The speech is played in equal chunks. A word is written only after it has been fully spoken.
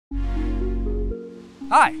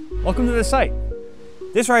Hi, welcome to the site.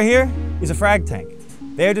 This right here is a frag tank.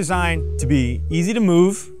 They're designed to be easy to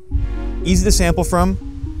move, easy to sample from,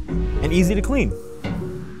 and easy to clean.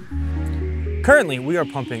 Currently, we are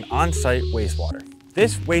pumping on-site wastewater.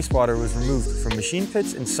 This wastewater was removed from machine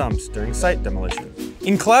pits and sumps during site demolition.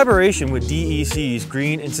 In collaboration with DEC's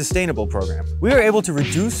Green and Sustainable program, we are able to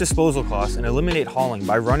reduce disposal costs and eliminate hauling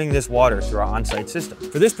by running this water through our on-site system.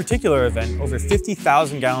 For this particular event, over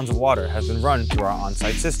 50,000 gallons of water has been run through our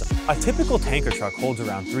on-site system. A typical tanker truck holds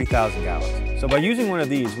around 3,000 gallons. So by using one of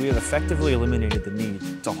these, we have effectively eliminated the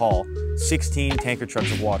need to haul 16 tanker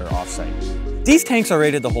trucks of water off-site. These tanks are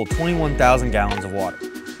rated to hold 21,000 gallons of water.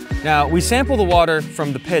 Now, we sample the water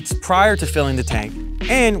from the pits prior to filling the tank,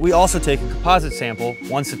 and we also take a composite sample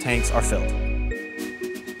once the tanks are filled.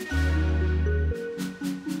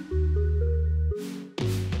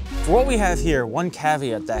 For what we have here, one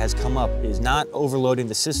caveat that has come up is not overloading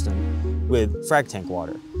the system with frag tank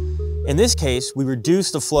water. In this case, we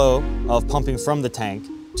reduce the flow of pumping from the tank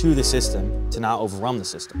to the system to not overwhelm the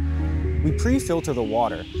system. We pre-filter the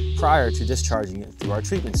water prior to discharging it through our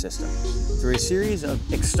treatment system through a series of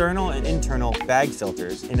external and internal bag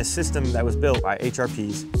filters in a system that was built by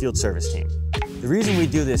HRP's field service team. The reason we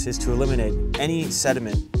do this is to eliminate any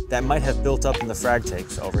sediment that might have built up in the frag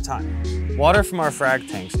tanks over time. Water from our frag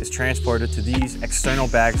tanks is transported to these external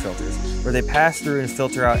bag filters where they pass through and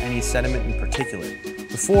filter out any sediment and particulate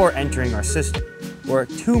before entering our system, where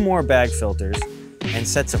 2 more bag filters and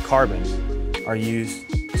sets of carbon are used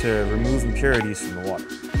to remove impurities from the water.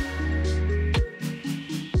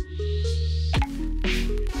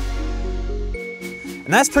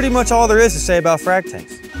 And that's pretty much all there is to say about frag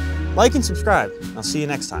tanks. Like and subscribe. I'll see you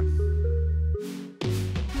next time.